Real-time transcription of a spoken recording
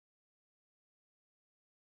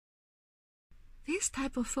This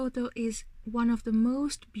type of photo is one of the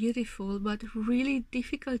most beautiful but really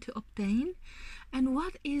difficult to obtain. And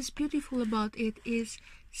what is beautiful about it is,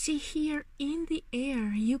 see here in the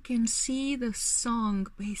air, you can see the song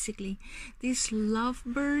basically. These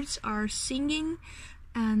lovebirds are singing,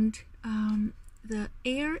 and the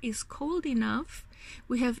air is cold enough.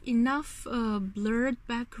 We have enough blurred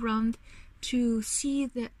background to see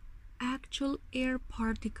the actual air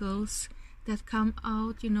particles that come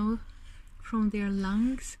out, you know, from their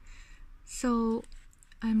lungs. So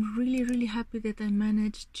I'm really happy that I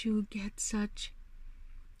managed to get such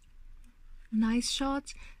nice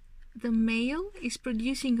shots. The male is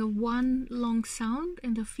producing a one long sound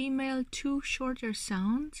and the female two shorter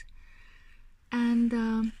sounds.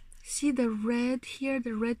 And see the red here,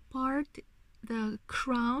 the red part, the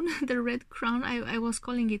crown, the red crown. I was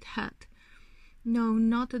calling it hat. No,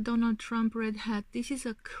 not a Donald Trump red hat. This is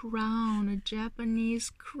a crown, a Japanese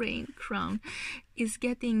crane crown. It's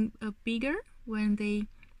getting bigger when they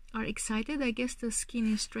are excited. I guess the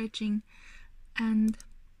skin is stretching and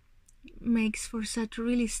makes for such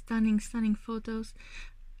really stunning photos.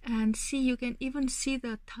 And see, you can even see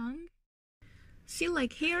the tongue. See,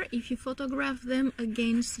 like here, if you photograph them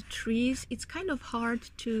against the trees, it's kind of hard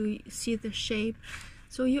to see the shape.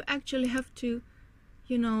 So you actually have to,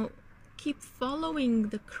 you know, keep following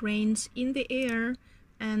the cranes in the air,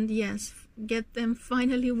 and yes, get them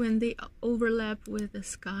finally when they overlap with the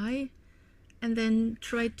sky, and then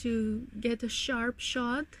try to get a sharp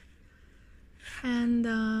shot. And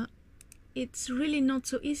it's really not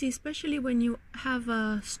so easy, especially when you have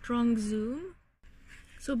a strong zoom.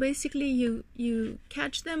 So basically you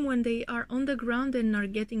catch them when they are on the ground and are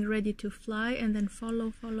getting ready to fly, and then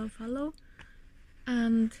follow,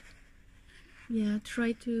 and yeah,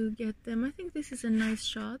 try to get them. I think this is a nice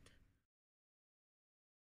shot.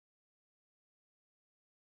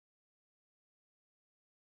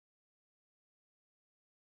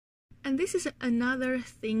 And this is another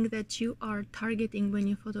thing that you are targeting when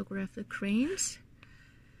you photograph the cranes.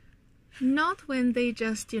 Not when they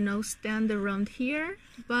just, you know, stand around here,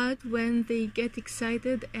 but when they get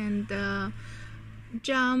excited and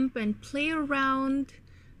jump and play around,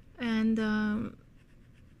 and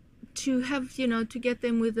to have, you know, to get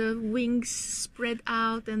them with the wings spread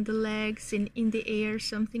out and the legs in the air,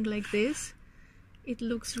 something like this. It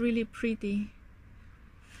looks really pretty.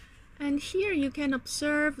 And here you can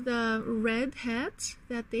observe the red heads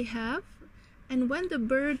that they have, and when the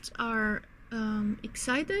birds are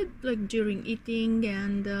excited, like during eating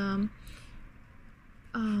and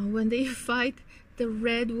when they fight, the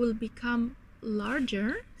red will become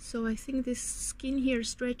larger. So I think this skin here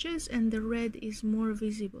stretches and the red is more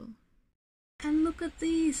visible. And look at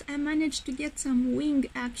this, I managed to get some wing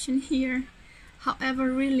action here.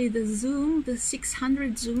 However, really the zoom, the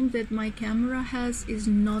 600 zoom that my camera has is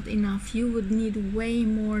not enough. You would need way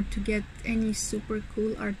more to get any super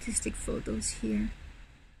cool artistic photos here.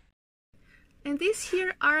 And these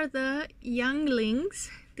here are the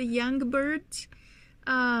younglings, the young birds.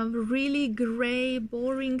 Really gray,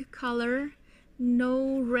 boring color,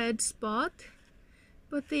 no red spot,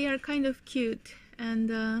 but they are kind of cute,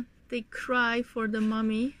 and they cry for the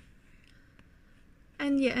mommy.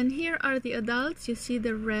 And yeah, and here are the adults. You see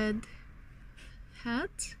the red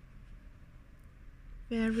hat,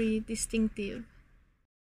 very distinctive.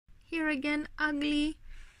 Here again, ugly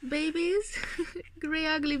babies, gray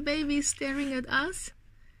ugly babies staring at us.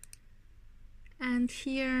 And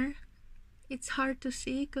here it's hard to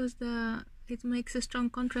see because it makes a strong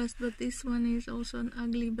contrast, but this one is also an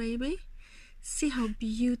ugly baby. See how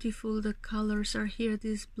beautiful the colors are here,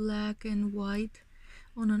 this black and white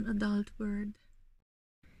on an adult bird.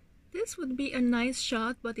 This would be a nice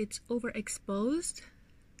shot, but it's overexposed.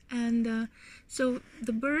 And so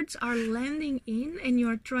the birds are landing in, and you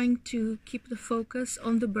are trying to keep the focus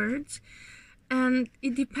on the birds. And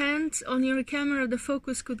it depends on your camera. The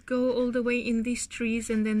focus could go all the way in these trees,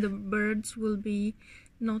 and then the birds will be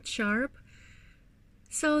not sharp.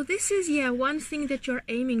 So this is, yeah, one thing that you're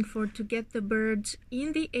aiming for, to get the birds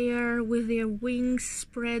in the air with their wings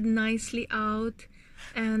spread nicely out,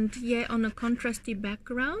 and yeah, on a contrasty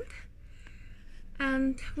background.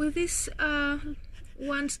 And with this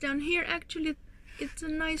ones down here, actually it's a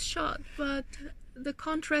nice shot, but the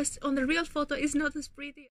contrast on the real photo is not as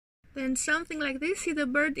pretty. Then something like this, see the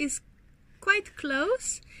bird is quite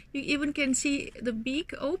close, you even can see the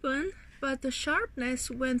beak open, but the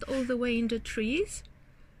sharpness went all the way in the trees.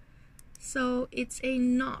 So it's a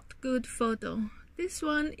not good photo. This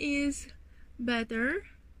one is better.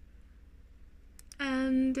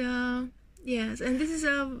 And yes, and this is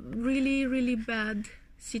a really bad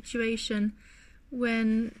situation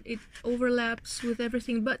when it overlaps with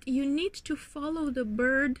everything, but you need to follow the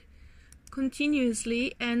bird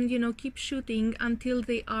continuously and, you know, keep shooting until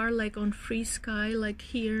they are like on free sky, like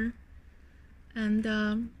here.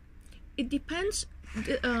 And it depends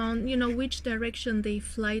on, you know, which direction they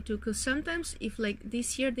fly to, because sometimes if like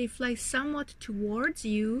this here they fly somewhat towards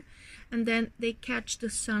you and then they catch the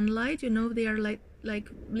sunlight, you know, they are like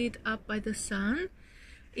lit up by the sun,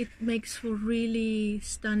 it makes for really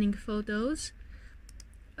stunning photos.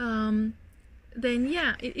 Then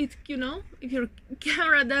yeah, it you know, if your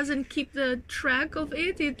camera doesn't keep the track of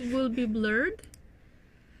it, it will be blurred.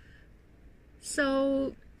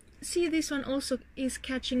 So see, this one also is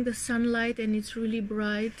catching the sunlight and it's really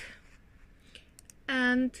bright.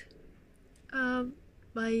 And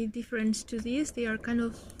by difference to these, they are kind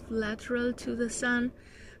of lateral to the sun,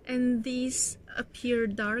 and these appear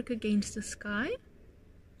dark against the sky.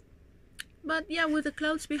 But yeah, with the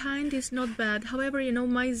clouds behind, it's not bad. However, you know,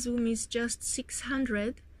 my zoom is just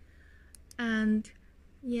 600, and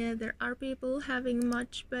yeah, there are people having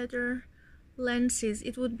much better lenses.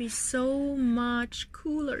 It would be so much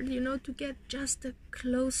cooler, you know, to get just a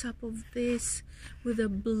close-up of this with a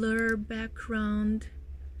blur background.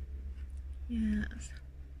 Yes,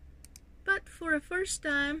 but for a first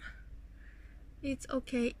time, it's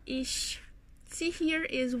okay-ish. See, here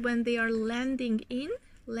is when they are landing.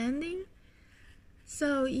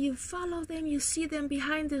 So you follow them, you see them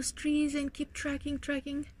behind those trees and keep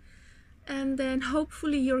tracking, and then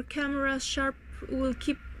hopefully your camera will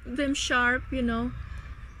keep them sharp, you know,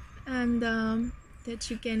 and that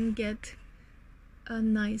you can get a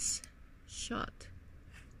nice shot.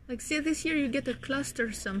 Like, see this here, you get a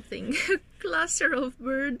cluster something, a cluster of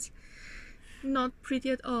birds, not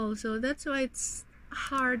pretty at all. So that's why it's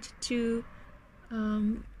hard to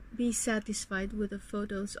be satisfied with the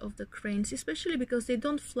photos of the cranes, especially because they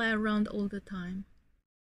don't fly around all the time.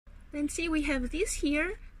 Then see, we have this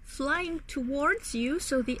here flying towards you,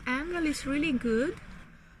 so the angle is really good.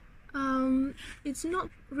 It's not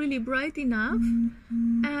really bright enough,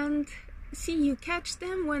 and see, you catch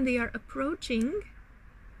them when they are approaching,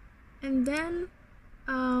 and then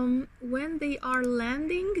when they are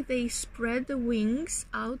landing, they spread the wings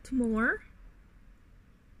out more.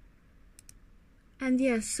 And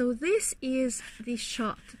yes, so this is the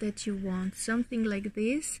shot that you want, something like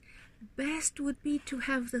this. Best would be to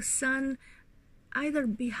have the sun either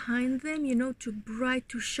behind them, you know,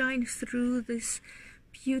 to shine through this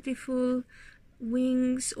beautiful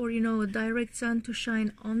wings, or, you know, a direct sun to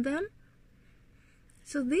shine on them.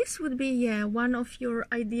 So this would be, yeah, one of your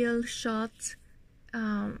ideal shots,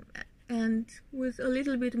 and with a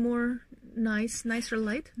little bit more nicer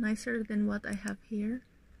light, nicer than what I have here.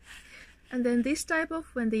 And then this type of,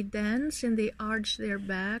 when they dance and they arch their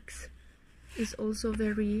backs, is also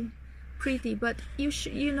very pretty. But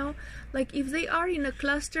you know, like if they are in a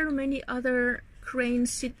cluster, many other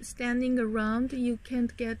cranes standing around, you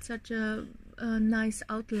can't get such a nice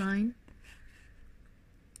outline,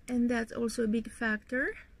 and that's also a big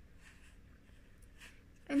factor.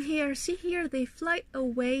 And here, see here, they fly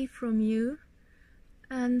away from you,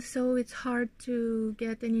 and so it's hard to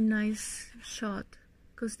get any nice shot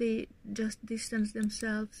because they just distance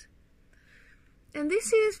themselves. And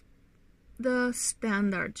this is the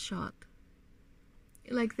standard shot,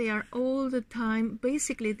 like they are all the time.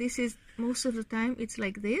 Basically, this is most of the time it's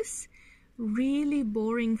like this, really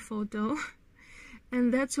boring photo.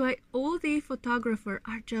 And that's why all the photographers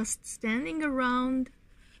are just standing around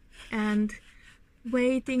and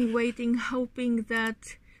waiting, hoping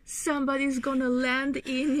that somebody's gonna land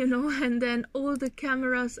in, you know, and then all the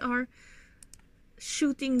cameras are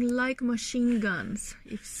shooting like machine guns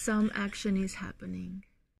if some action is happening.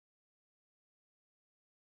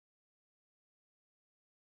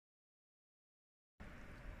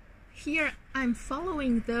 Here I'm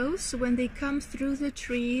following those when they come through the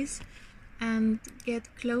trees and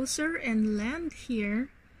get closer and land here.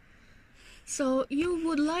 So you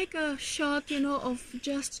would like a shot, you know, of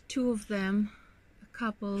just two of them, a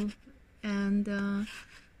couple, and to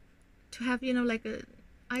have, you know, like a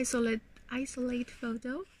isolate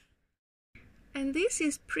photo. And this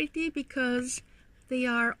is pretty because they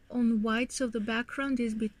are on white, so the background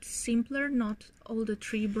is a bit simpler, not all the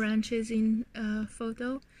tree branches in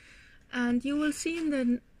photo. And you will see in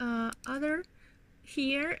the other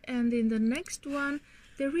here and in the next one,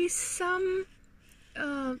 there is some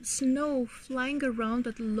snow flying around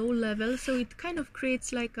at low level, so it kind of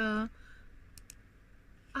creates like a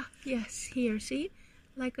yes, here, see,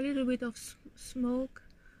 like a little bit of smoke.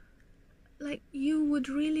 Like you would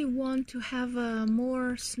really want to have a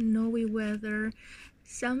more snowy weather,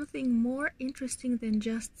 something more interesting than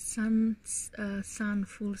just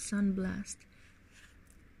full sun blast.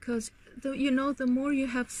 Because the more you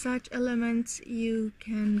have such elements, you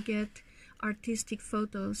can get artistic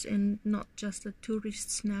photos and not just a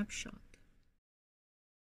tourist snapshot.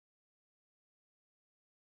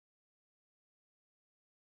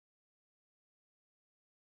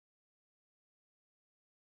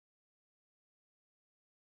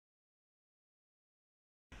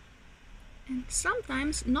 And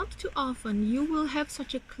sometimes, not too often, you will have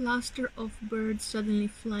such a cluster of birds suddenly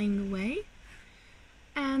flying away.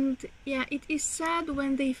 And yeah, it is sad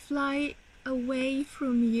when they fly away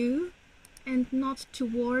from you and not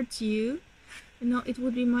towards you. It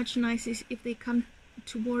would be much nicer if they come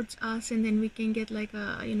towards us and then we can get like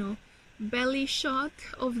a, belly shot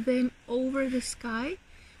of them over the sky.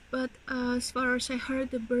 But as far as I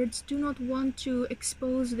heard, the birds do not want to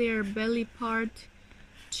expose their belly part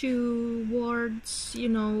towards,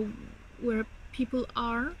 where people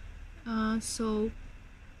are. So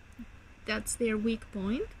that's their weak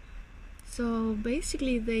point. So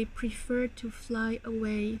basically they prefer to fly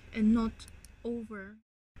away and not over.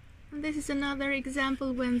 And this is another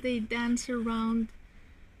example when they dance around.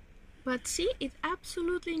 But see, it's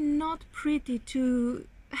absolutely not pretty to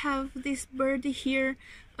have this birdie here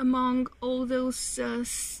among all those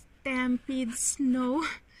stampede snow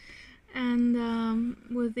and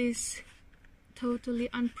with this totally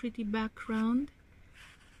unpretty background.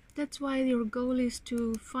 That's why your goal is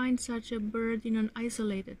to find such a bird in an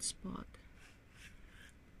isolated spot.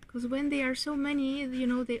 Because when they are so many,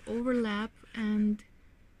 they overlap and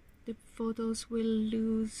the photos will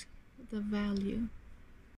lose the value.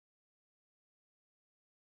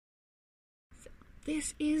 So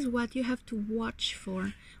this is what you have to watch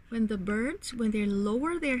for when the birds, when they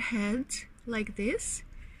lower their heads like this.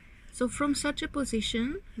 So from such a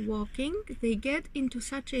position, walking, they get into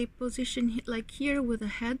such a position like here with the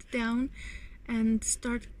head down and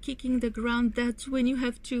start kicking the ground. That's when you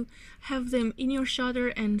have to have them in your shutter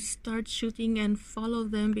and start shooting and follow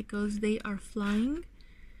them because they are flying.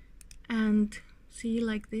 And see,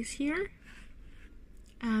 like this here.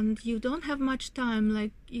 And you don't have much time,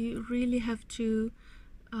 like you really have to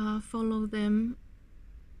follow them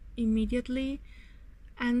immediately.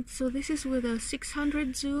 And so this is with a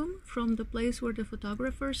 600 zoom from the place where the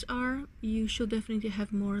photographers are. You should definitely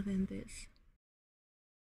have more than this.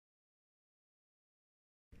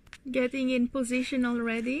 Getting in position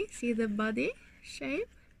already, see the body shape?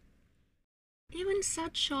 Even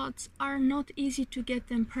such shots are not easy to get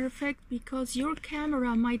them perfect because your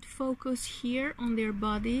camera might focus here on their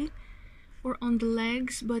body or on the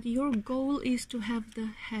legs, but your goal is to have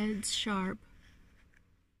the heads sharp.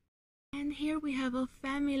 And here we have a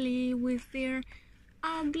family with their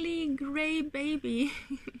ugly gray baby.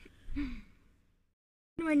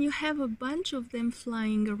 When you have a bunch of them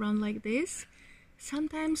flying around like this,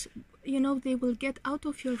 sometimes, they will get out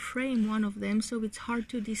of your frame, one of them, so it's hard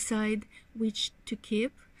to decide which to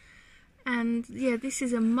keep. And yeah, this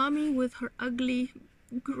is a mommy with her ugly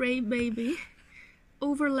gray baby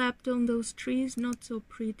overlapped on those trees, not so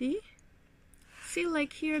pretty. See,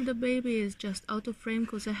 like here the baby is just out of frame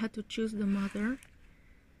because I had to choose the mother.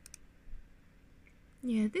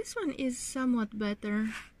 Yeah, this one is somewhat better.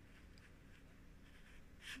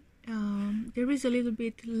 There is a little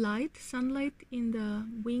bit sunlight in the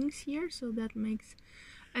wings here, so that makes...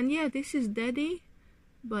 And yeah, this is Daddy,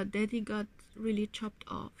 but Daddy got really chopped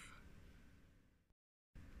off.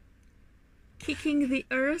 Kicking the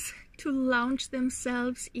earth to launch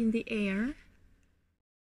themselves in the air.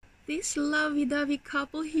 This lovey-dovey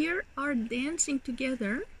couple here are dancing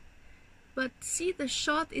together, but see, the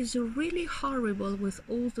shot is really horrible with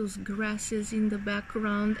all those grasses in the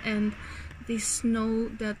background and the snow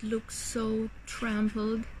that looks so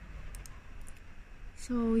trampled.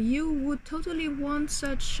 So you would totally want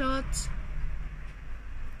such shots,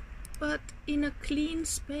 but in a clean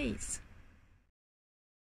space.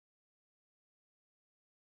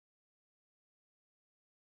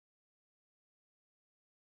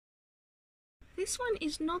 This one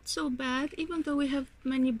is not so bad, even though we have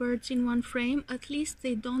many birds in one frame. At least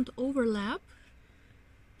they don't overlap,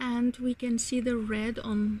 and we can see the red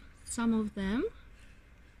on some of them.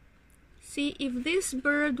 See, if this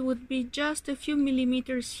bird would be just a few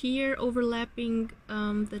millimeters here overlapping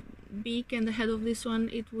the beak and the head of this one,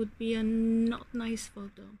 it would be a not nice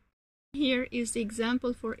photo. Here is the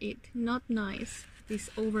example for it. Not nice, this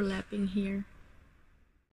overlapping here.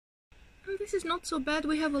 This is not so bad.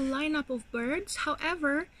 We have a lineup of birds.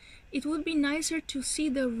 However, it would be nicer to see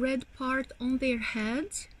the red part on their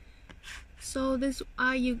heads. So this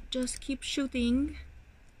you just keep shooting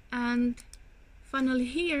and Finally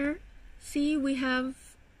here, see, we have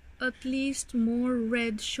at least more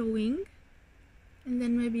red showing, and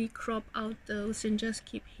then maybe crop out those and just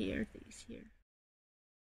keep these here.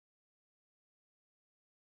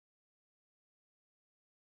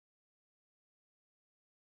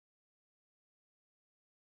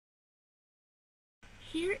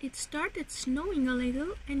 Here it started snowing a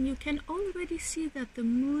little, and you can already see that the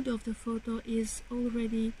mood of the photo is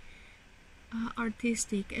already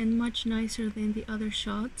artistic and much nicer than the other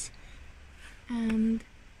shots. And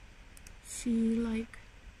see, like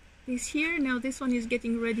this here, now this one is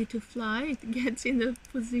getting ready to fly, it gets in the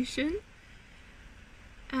position,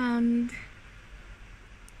 and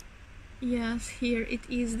yes, here it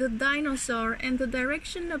is, the dinosaur, and the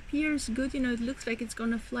direction appears good, you know, it looks like it's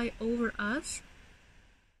gonna fly over us.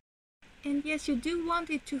 And yes, you do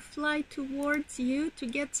want it to fly towards you to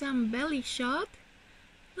get some belly shot.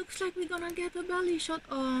 Looks like we're gonna get a belly shot.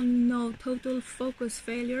 Oh no, total focus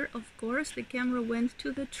failure, of course. The camera went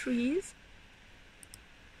to the trees.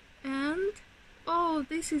 And oh,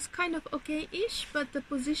 this is kind of okay-ish, but the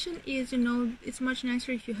position is, you know, it's much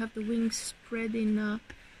nicer if you have the wings spread in a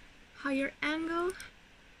higher angle.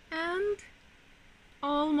 And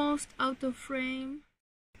almost out of frame.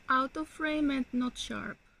 Out of frame and not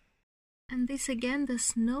sharp. And this again, the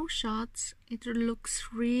snow shots, it looks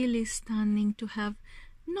really stunning to have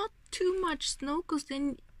not too much snow, because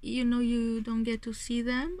then, you know, you don't get to see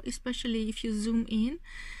them, especially if you zoom in.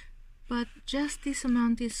 But just this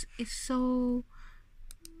amount is so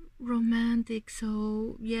romantic.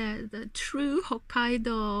 So yeah, the true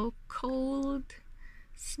Hokkaido cold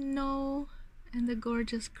snow and the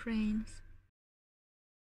gorgeous cranes.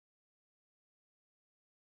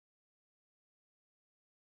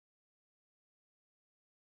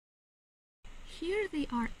 Here they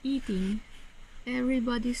are eating.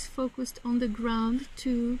 Everybody's focused on the ground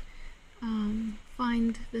to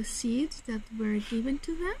find the seeds that were given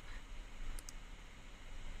to them.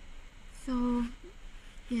 So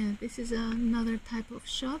yeah, this is another type of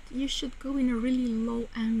shot. You should go in a really low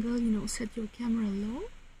angle, you know, set your camera low.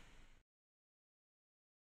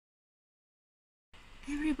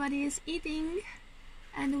 Everybody is eating,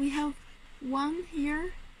 and we have one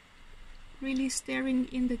here really staring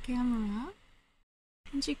in the camera.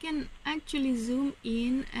 And you can actually zoom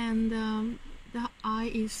in, and the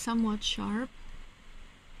eye is somewhat sharp,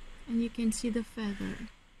 and you can see the feather.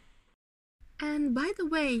 And by the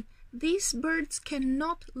way, these birds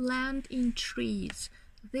cannot land in trees.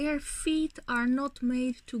 Their feet are not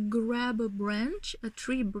made to grab a branch, a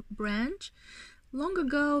tree branch. Long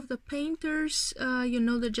ago, the painters, you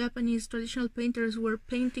know, the Japanese traditional painters were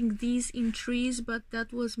painting these in trees, but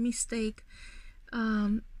that was a mistake.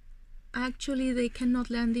 Actually, they cannot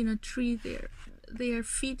land in a tree. Their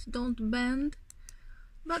feet don't bend,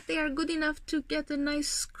 but they are good enough to get a nice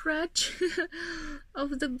scratch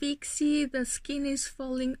of the beak. See, the skin is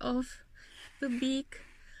falling off the beak,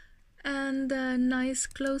 and a nice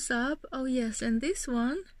close-up. Oh yes, and this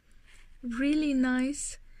one, really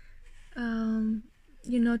nice,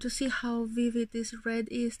 you know, to see how vivid this red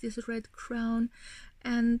is, this red crown,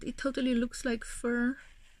 and it totally looks like fur,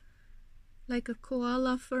 like a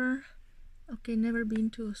koala fur. Okay, never been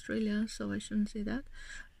to Australia, so I shouldn't say that.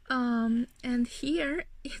 And here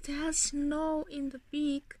it has snow in the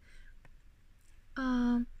beak.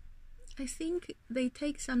 I think they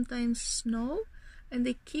take sometimes snow and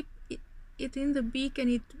they keep it in the beak, and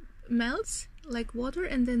it melts like water,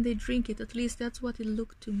 and then they drink it. At least that's what it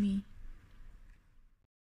looked to me.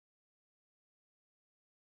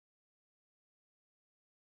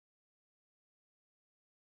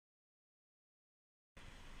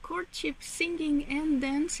 Courtship singing and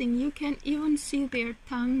dancing. You can even see their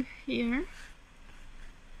tongue here.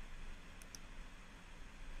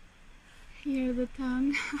 Here the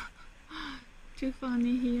tongue. Too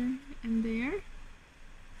funny here and there.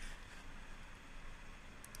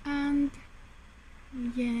 And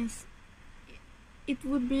yes, it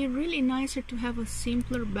would be really nicer to have a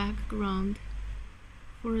simpler background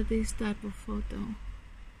for this type of photo.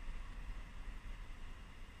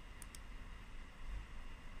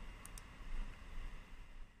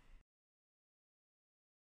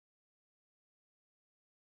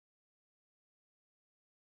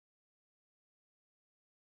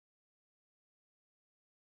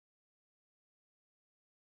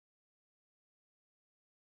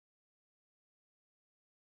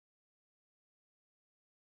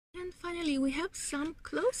 And finally, we have some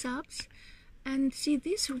close-ups, and see,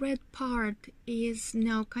 this red part is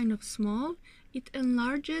now kind of small. It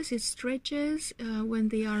enlarges, it stretches when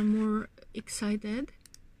they are more excited.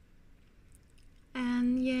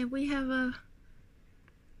 And yeah, we have a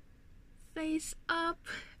face up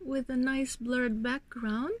with a nice blurred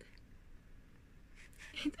background.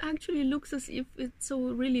 It actually looks as if it's so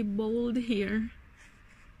really bold here,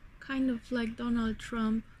 kind of like Donald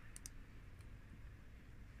Trump.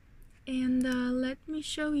 And let me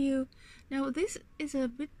show you. Now this is a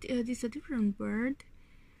bit, this is a different bird.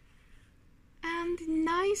 And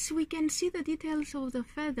nice, we can see the details of the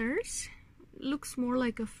feathers. Looks more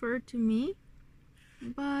like a fur to me.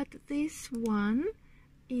 But this one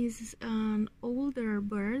is an older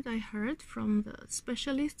bird, I heard from the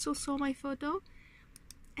specialists who saw my photo.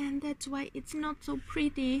 And that's why it's not so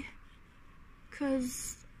pretty.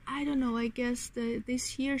 Because, I don't know, I guess this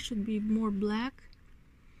here should be more black.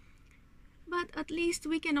 But at least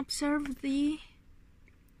we can observe the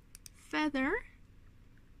feather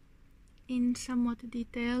in somewhat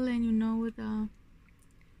detail, and you know, with a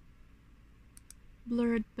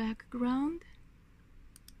blurred background.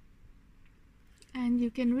 And you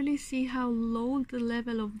can really see how low the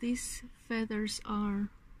level of these feathers are.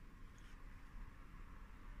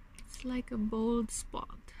 It's like a bold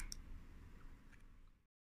spot.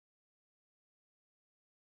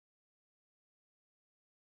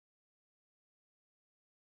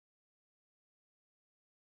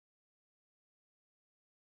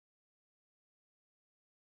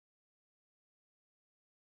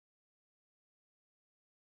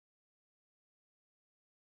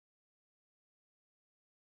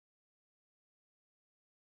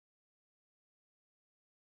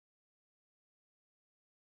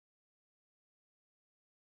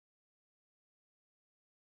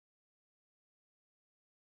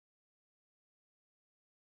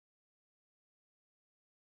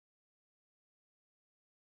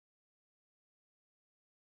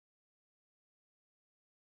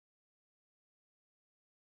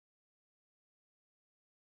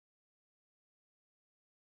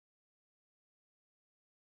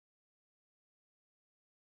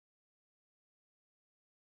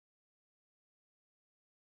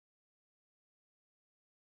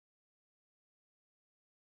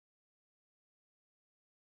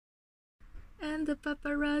 And the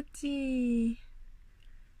paparazzi.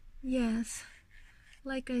 Yes,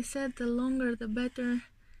 like I said, the longer the better.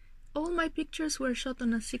 All my pictures were shot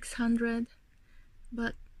on a 600,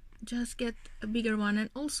 but just get a bigger one.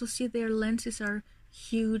 And also see their lenses are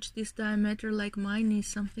huge. This diameter, like mine, is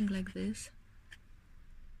something like this.